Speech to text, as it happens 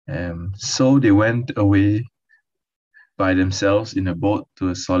So they went away by themselves in a boat to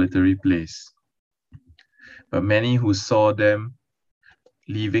a solitary place. But many who saw them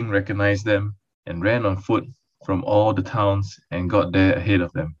leaving recognized them and ran on foot from all the towns and got there ahead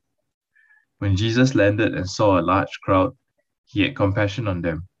of them. When Jesus landed and saw a large crowd, he had compassion on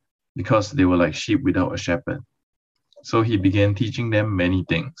them because they were like sheep without a shepherd. So he began teaching them many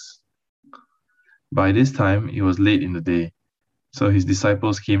things. By this time, it was late in the day, so his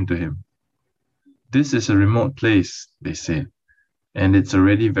disciples came to him. "This is a remote place," they said, "and it's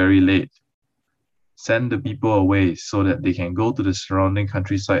already very late. Send the people away so that they can go to the surrounding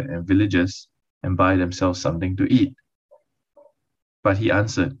countryside and villages and buy themselves something to eat." But he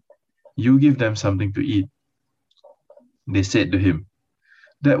answered, "You give them something to eat." They said to him,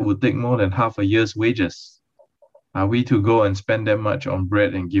 "That would take more than half a year's wages. Are we to go and spend that much on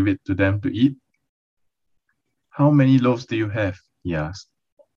bread and give it to them to eat?" "How many loaves do you have?" he asked.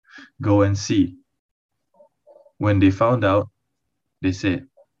 "Go and see." When they found out, they said,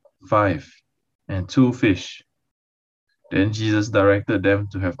 "5, and 2 fish." Then Jesus directed them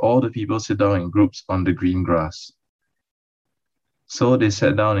to have all the people sit down in groups on the green grass. So they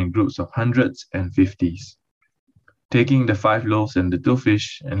sat down in groups of hundreds and fifties. Taking the 5 loaves and the 2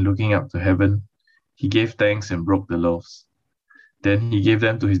 fish and looking up to heaven, he gave thanks and broke the loaves. Then he gave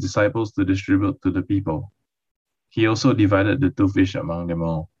them to his disciples to distribute to the people. He also divided the 2 fish among them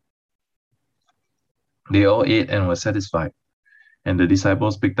all. They all ate and were satisfied, and the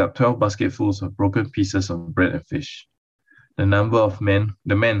disciples picked up 12 basketfuls of broken pieces of bread and fish. The number of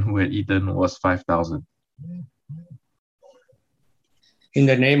the men who had eaten was 5,000. In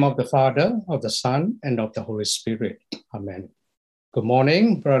the name of the Father, of the Son, and of the Holy Spirit. Amen. Good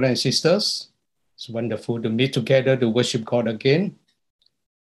morning, brothers and sisters. It's wonderful to meet together to worship God again.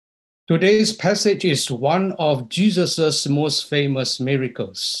 Today's passage is one of Jesus' most famous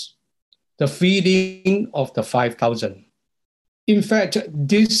miracles, the feeding of the 5,000. In fact,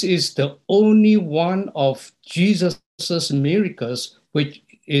 this is the only one of Jesus' miracles which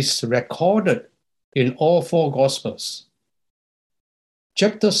is recorded in all 4 Gospels.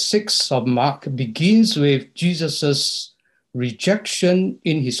 Chapter 6 of Mark begins with Jesus' rejection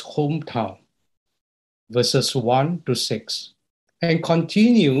in his hometown, verses 1 to 6, and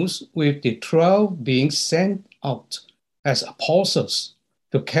continues with the 12 being sent out as apostles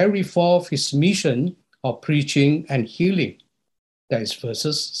to carry forth his mission of preaching and healing. That is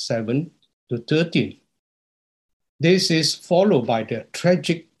verses 7 to 13. This is followed by the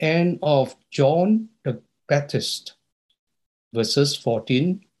tragic end of John the Baptist, verses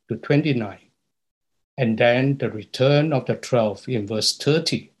 14 to 29, and then the return of the 12 in verse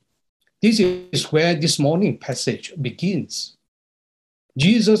 30. This is where this morning passage begins.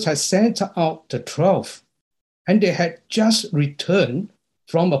 Jesus has sent out the 12, and they had just returned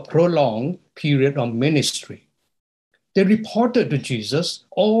from a prolonged period of ministry. They reported to Jesus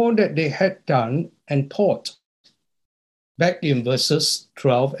all that they had done and taught. Back in verses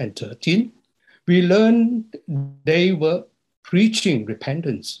 12 and 13, we learned they were preaching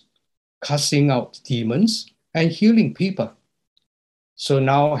repentance, casting out demons, and healing people. So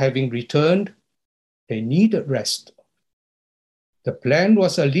now, having returned, they needed rest. The plan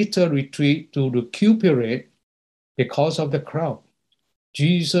was a little retreat to recuperate because of the crowd.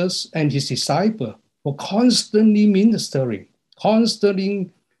 Jesus and his disciples were constantly ministering,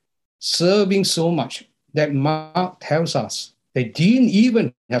 constantly serving so much that Mark tells us they didn't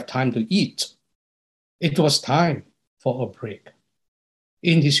even have time to eat. It was time for a break.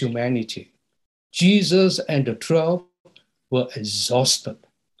 In his humanity, Jesus and the 12 were exhausted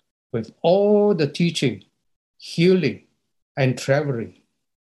with all the teaching, healing, and traveling.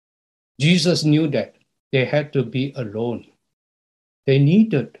 Jesus knew that they had to be alone. They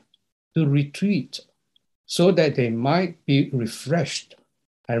needed to retreat so that they might be refreshed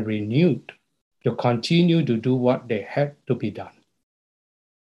and renewed to continue to do what they had to be done.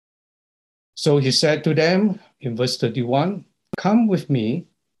 So he said to them in verse 31, "Come with me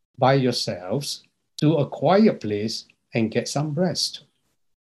by yourselves to a quiet place and get some rest."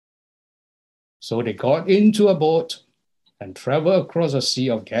 So they got into a boat and traveled across the Sea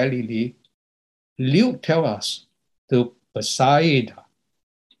of Galilee. Luke tells us to Bethsaida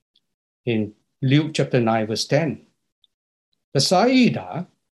in Luke chapter 9, verse 10. Bethsaida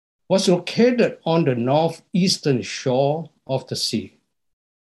was located on the northeastern shore of the sea.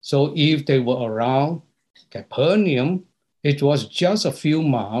 So if they were around Capernaum, it was just a few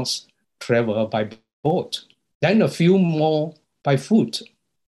miles travel by boat, then a few more by foot.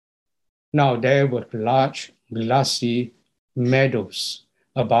 Now there were large grassy meadows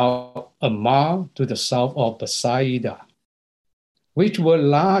about a mile to the south of Bethsaida. which were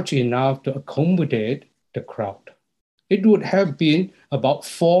large enough to accommodate the crowd. It would have been about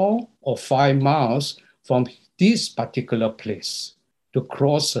 4 or 5 miles from this particular place to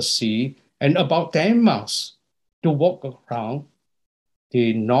cross the sea, and about 10 miles to walk around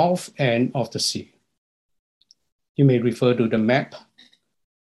the north end of the sea. You may refer to the map.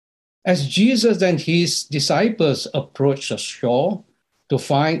 As Jesus and his disciples approached the shore to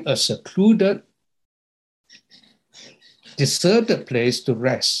find a secluded, deserted place to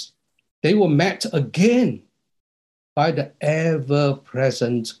rest, they were met again by the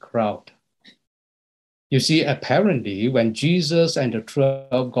ever-present crowd. You see, apparently, when Jesus and the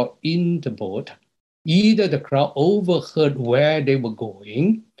 12 got in the boat, either the crowd overheard where they were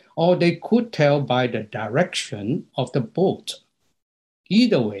going, or they could tell by the direction of the boat.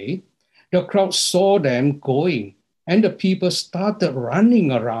 Either way, the crowd saw them going, and the people started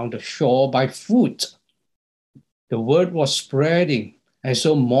running around the shore by foot. The word was spreading, and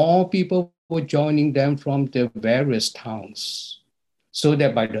so more people were joining them from the various towns, so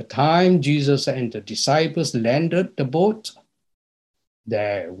that by the time Jesus and the disciples landed the boat,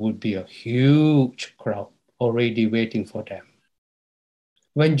 there would be a huge crowd already waiting for them.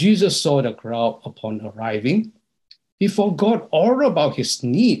 When Jesus saw the crowd upon arriving, he forgot all about his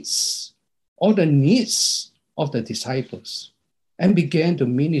needs, all the needs of the disciples, and began to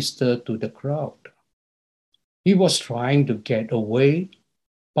minister to the crowd. He was trying to get away,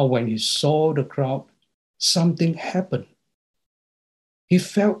 but when he saw the crowd, something happened. He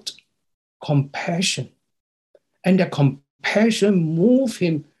felt compassion, and that compassion moved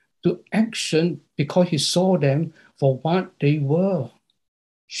him to action because he saw them for what they were,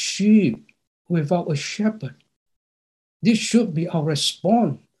 sheep without a shepherd. This should be our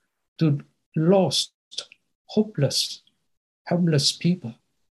response to lost, hopeless, helpless people.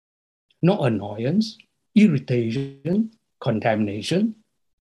 Not annoyance, irritation, condemnation,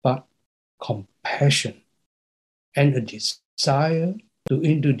 but compassion and a desire to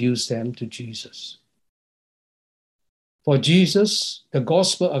introduce them to Jesus. For Jesus, the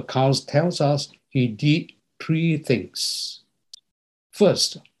gospel accounts tells us he did 3 things.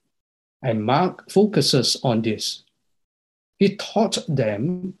 First, and Mark focuses on this, he taught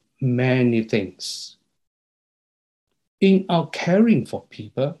them many things. In our caring for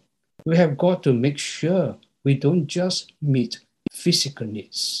people, we have got to make sure we don't just meet physical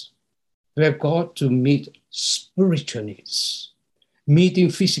needs. We have got to meet spiritual needs. Meeting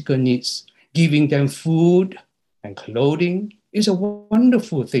physical needs, giving them food and clothing is a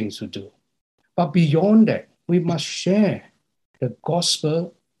wonderful thing to do. But beyond that, we must share the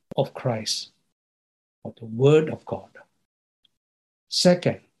gospel of Christ, of the word of God.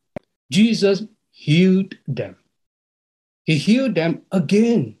 Second, Jesus healed them. He healed them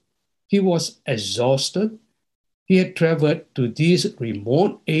again. He was exhausted. He had traveled to this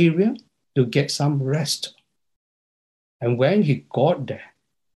remote area to get some rest. And when he got there,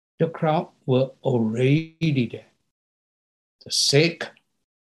 the crowd were already there. The sick,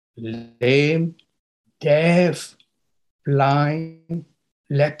 lame, deaf, blind,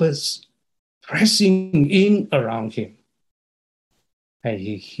 lepers, pressing in around him. And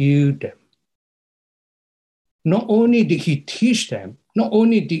he healed them. Not only did he teach them, not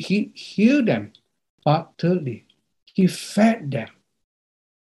only did he heal them, but thirdly, he fed them,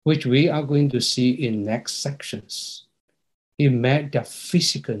 which we are going to see in next sections. He met their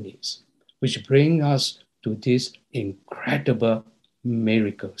physical needs, which bring us to these incredible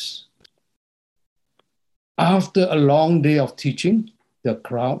miracles. After a long day of teaching the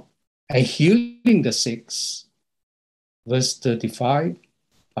crowd and healing the sick, verse 35,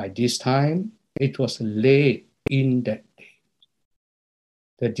 by this time it was late in that day.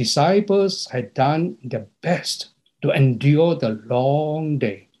 The disciples had done their best to endure the long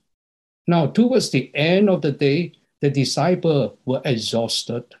day. Now, towards the end of the day, the disciples were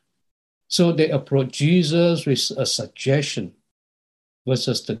exhausted. So they approached Jesus with a suggestion.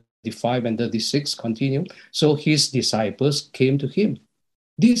 Verses 35 and 36 continue. So his disciples came to him.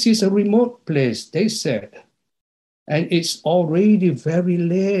 This is a remote place, they said, and it's already very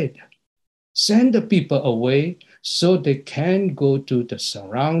late. Send the people away so they can go to the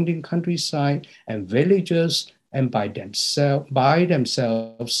surrounding countryside and villages and buy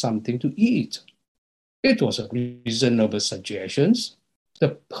themselves something to eat. It was a reasonable suggestion.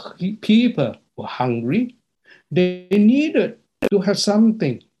 The people were hungry. They needed to have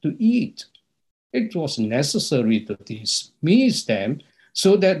something to eat. It was necessary to dismiss them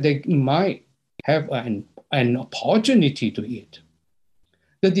so that they might have an opportunity to eat.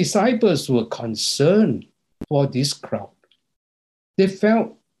 The disciples were concerned for this crowd. They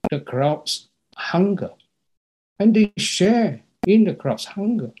felt the crowd's hunger, and they shared in the crowd's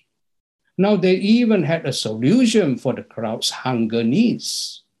hunger. Now they even had a solution for the crowd's hunger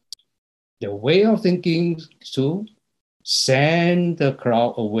needs. The way of thinking to send the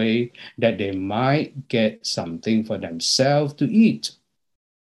crowd away that they might get something for themselves to eat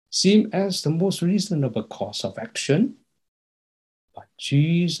seemed as the most reasonable course of action, but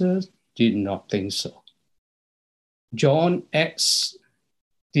Jesus did not think so. John asks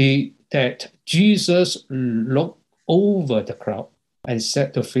that Jesus looked over the crowd and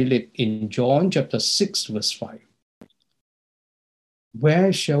said to Philip in John chapter 6, verse 5,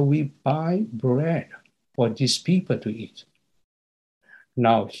 "Where shall we buy bread for these people to eat?"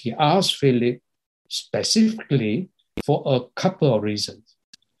 Now he asked Philip specifically for a couple of reasons.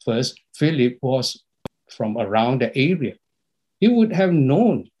 First, Philip was from around the area. He would have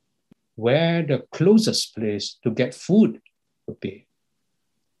known where the closest place to get food would be.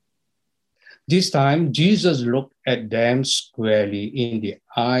 This time, Jesus looked at them squarely in the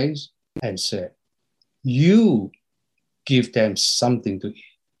eyes and said, "You give them something to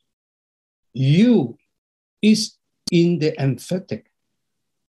eat." You is in the emphatic.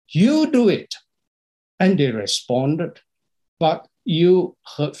 You do it. And they responded, "But you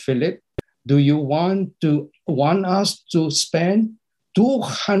heard Philip, do you want us to spend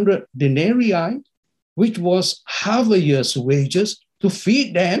 200 denarii, which was half a year's wages, to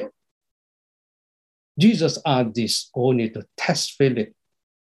feed them?" Jesus asked this only to test Philip,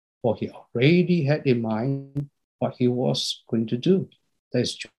 for he already had in mind what he was going to do. That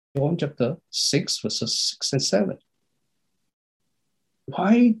is John chapter 6, verses 6 and 7.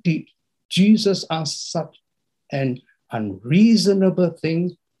 Why did Jesus ask such an unreasonable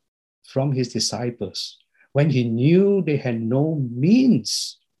thing from his disciples when he knew they had no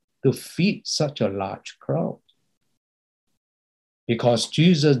means to feed such a large crowd? Because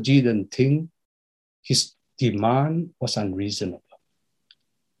Jesus didn't think his demand was unreasonable.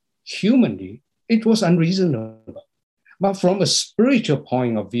 Humanly, it was unreasonable. But from a spiritual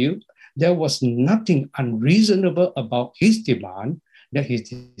point of view, there was nothing unreasonable about his demand that his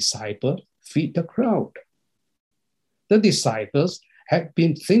disciples feed the crowd. The disciples had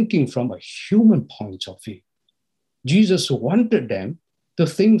been thinking from a human point of view. Jesus wanted them to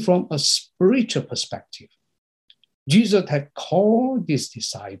think from a spiritual perspective. Jesus had called his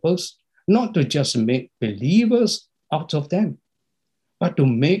disciples not to just make believers out of them, but to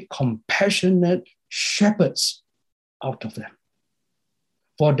make compassionate shepherds out of them.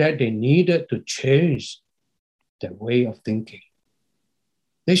 For that, they needed to change their way of thinking.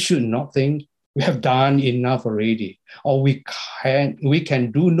 They should not think, "We have done enough already," or we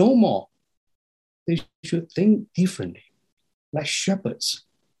can do no more. They should think differently, like shepherds,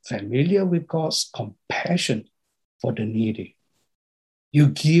 familiar with God's compassion for the needy. You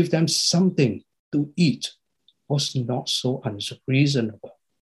give them something to eat was not so unreasonable.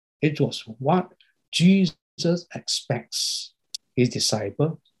 It was what Jesus expects his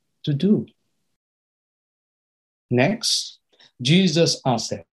disciple to do. Next, Jesus asked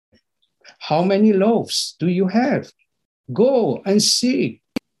them, "How many loaves do you have? Go and see."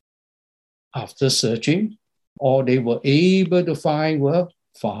 After searching, all they were able to find were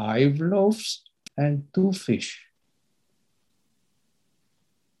 5 loaves and 2 fish.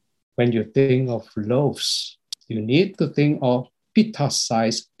 When you think of loaves, you need to think of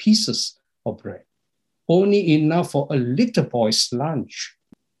pita-sized pieces of bread, only enough for a little boy's lunch.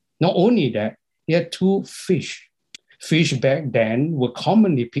 Not only that, he had 2 fish. Fish back then were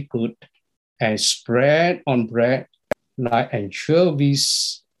commonly pickled and spread on bread like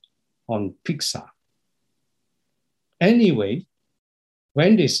anchovies on pizza. Anyway,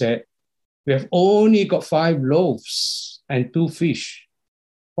 when they said, "We have only got 5 loaves and 2 fish,"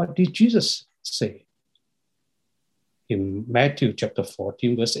 what did Jesus say? In Matthew chapter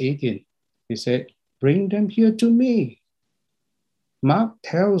 14, verse 18, he said, "Bring them here to me." Mark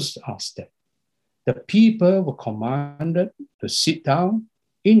tells us that the people were commanded to sit down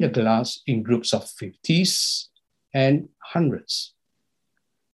in the class in groups of 50s and 100s.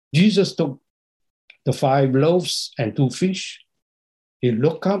 Jesus took the 5 loaves and 2 fish. He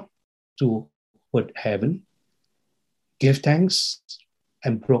looked up toward heaven, gave thanks,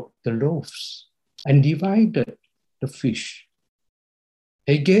 and broke the loaves and divided the fish.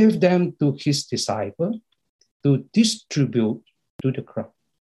 He gave them to his disciples to distribute to the crowd.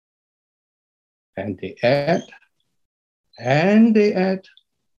 And they ate, and they ate,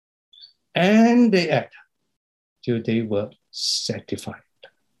 and they ate till they were satisfied.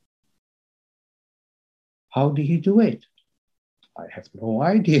 How did he do it? I have no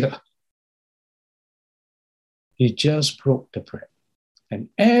idea. He just broke the bread. And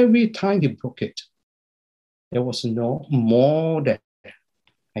every time he broke it, There was no more than.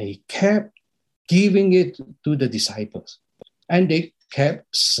 And he kept giving it to the disciples. And they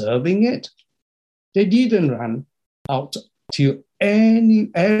kept serving it. They didn't run out till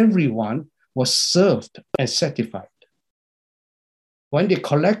everyone was served and satisfied. When they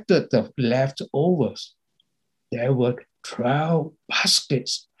collected the leftovers, there were 12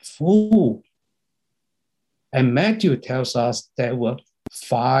 baskets full. And Matthew tells us there were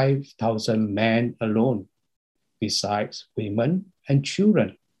 5,000 men alone, besides women and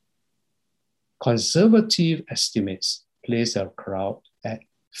children. Conservative estimates place a crowd at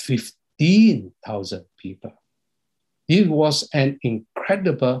 15,000 people. It was an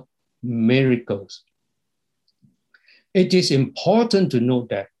incredible miracle. It is important to note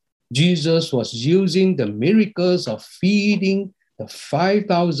that Jesus was using the miracles of feeding the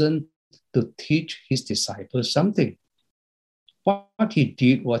 5,000 to teach his disciples something. What he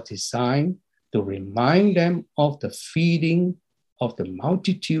did was designed to remind them of the feeding of the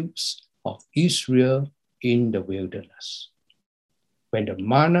multitudes of Israel in the wilderness, when the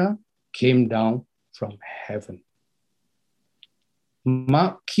manna came down from heaven.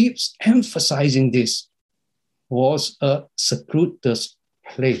 Mark keeps emphasizing this was a secluded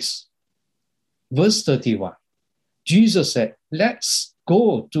place. Verse 31, Jesus said, let's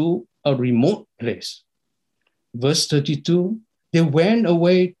go to a remote place. Verse 32, they went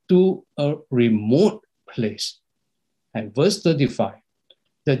away to a remote place. And verse 35,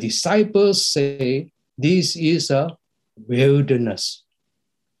 the disciples say, this is a wilderness.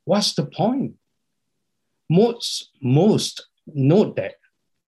 What's the point? Most note that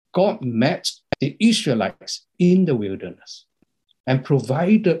God met the Israelites in the wilderness and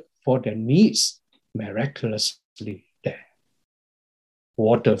provided for their needs miraculously there.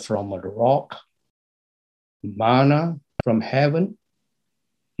 Water from a rock, manna from heaven.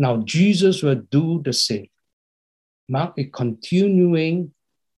 Now Jesus will do the same. Mark is continuing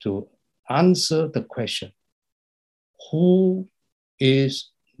to answer the question, who is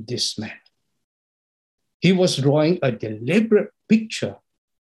this man? He was drawing a deliberate picture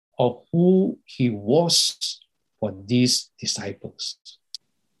of who he was for these disciples.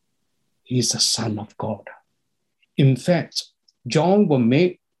 He is the Son of God. In fact, John will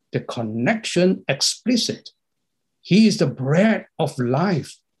make the connection explicit. He is the bread of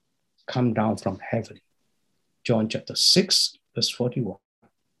life come down from heaven. John chapter 6, verse 41.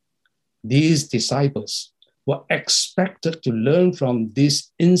 These disciples were expected to learn from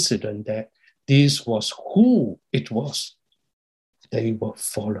this incident that this was who it was they were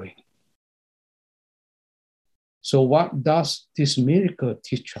following. So what does this miracle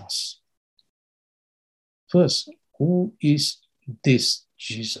teach us? First, who is this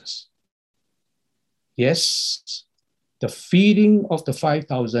Jesus? Yes, the feeding of the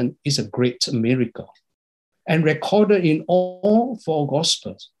 5,000 is a great miracle and recorded in all four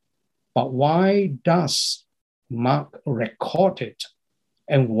Gospels. But why does Mark record it?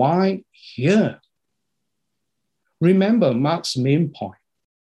 And why here? Remember Mark's main point.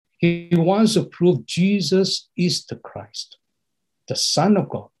 He wants to prove Jesus is the Christ, the Son of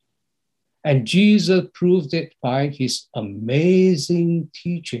God. And Jesus proved it by his amazing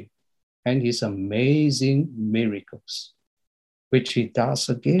teaching and his amazing miracles, which he does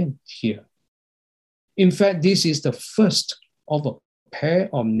again here. In fact, this is the first of a pair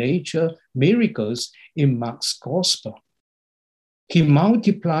of nature miracles in Mark's Gospel. He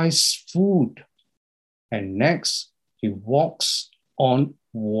multiplies food, and next he walks on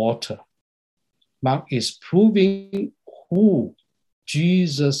water. Mark is proving who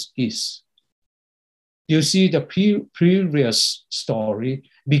Jesus is. You see, the previous story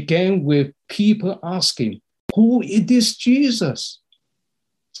began with people asking, who is this Jesus?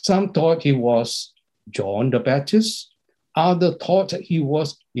 Some thought he was John the Baptist. Others thought he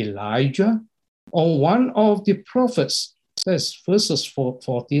was Elijah or one of the prophets. That's verses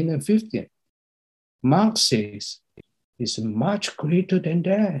 14 and 15. Mark says he's much greater than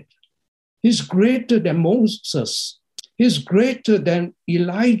that. He's greater than Moses. He's greater than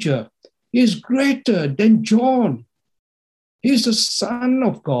Elijah. He's greater than John. He's the Son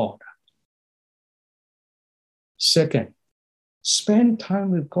of God. Second, spend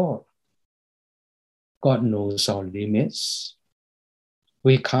time with God. God knows our limits.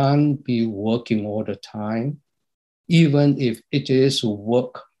 We can't be working all the time, even if it is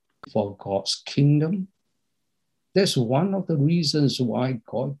work for God's kingdom. That's one of the reasons why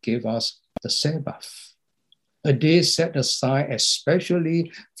God gave us the Sabbath, a day set aside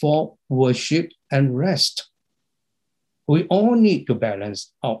especially for worship and rest. We all need to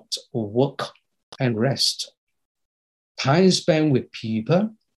balance out work and rest, time spent with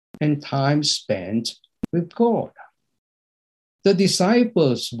people and time spent with God. The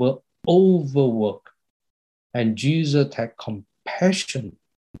disciples were overworked, and Jesus had compassion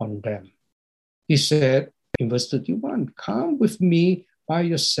on them. He said in verse 31, "Come with me by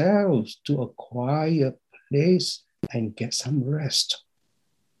yourselves to a quiet place and get some rest."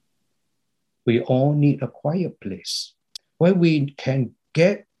 We all need a quiet place where we can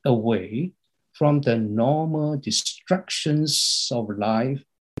get away from the normal distractions of life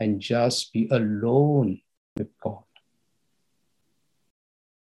and just be alone with God.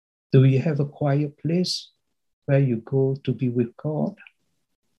 Do you have a quiet place where you go to be with God?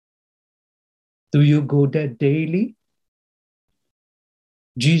 Do you go there daily?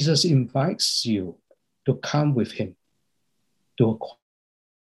 Jesus invites you to come with him to a quiet,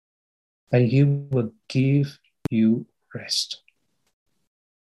 and he will give you rest.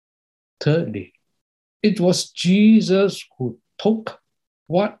 Thirdly, it was Jesus who took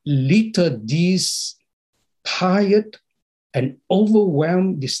what little these tired and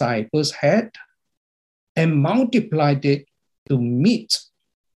overwhelmed disciples had and multiplied it to meet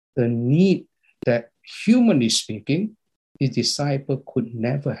the need that, humanly speaking, his disciple could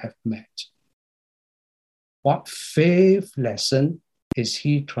never have met. What faith lesson is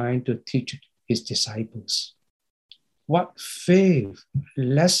he trying to teach his disciples? What faith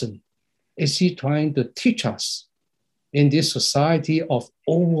lesson is he trying to teach us in this society of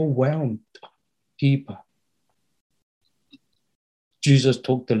overwhelmed people? Jesus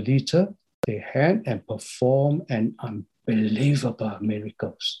took the little they had and performed an unbelievable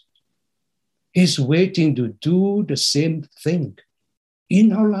miracles. He's waiting to do the same thing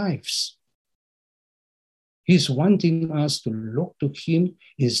in our lives. He's wanting us to look to him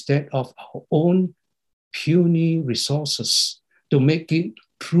instead of our own puny resources to make it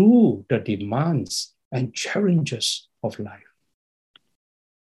through the demands and challenges of life.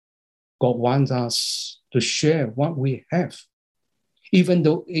 God wants us to share what we have, even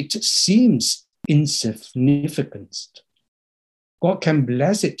though it seems insignificant. God can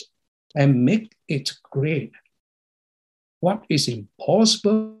bless it and make it great. What is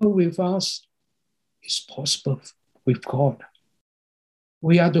impossible with us is possible with God.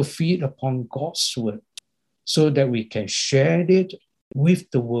 We are to feed upon God's word so that we can share it with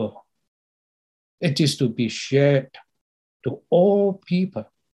the world. It is to be shared to all people,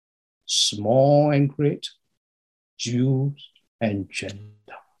 small and great, Jews and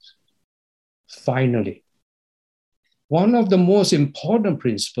Gentiles. Finally, one of the most important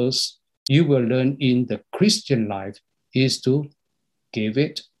principles you will learn in the Christian life is to give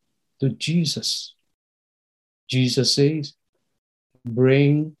it to Jesus. Jesus says,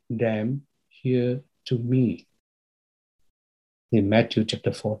 "Bring them here to me." In Matthew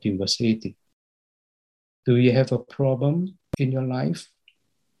chapter 14, verse 18. Do you have a problem in your life?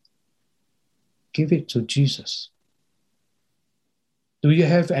 Give it to Jesus. Do you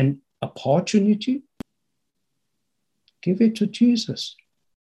have an opportunity? Give it to Jesus.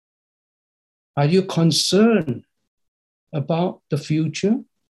 Are you concerned about the future?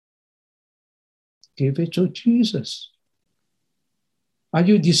 Give it to Jesus. Are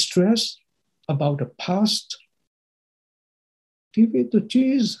you distressed about the past? Give it to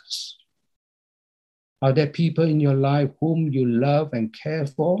Jesus. Are there people in your life whom you love and care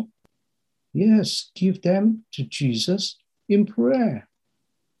for? Yes, give them to Jesus in prayer.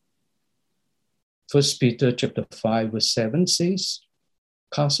 1 Peter chapter 5, verse 7 says,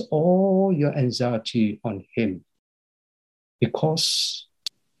 "Cast all your anxiety on him because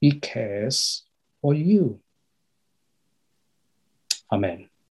he cares for you." Amen.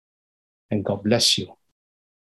 And God bless you.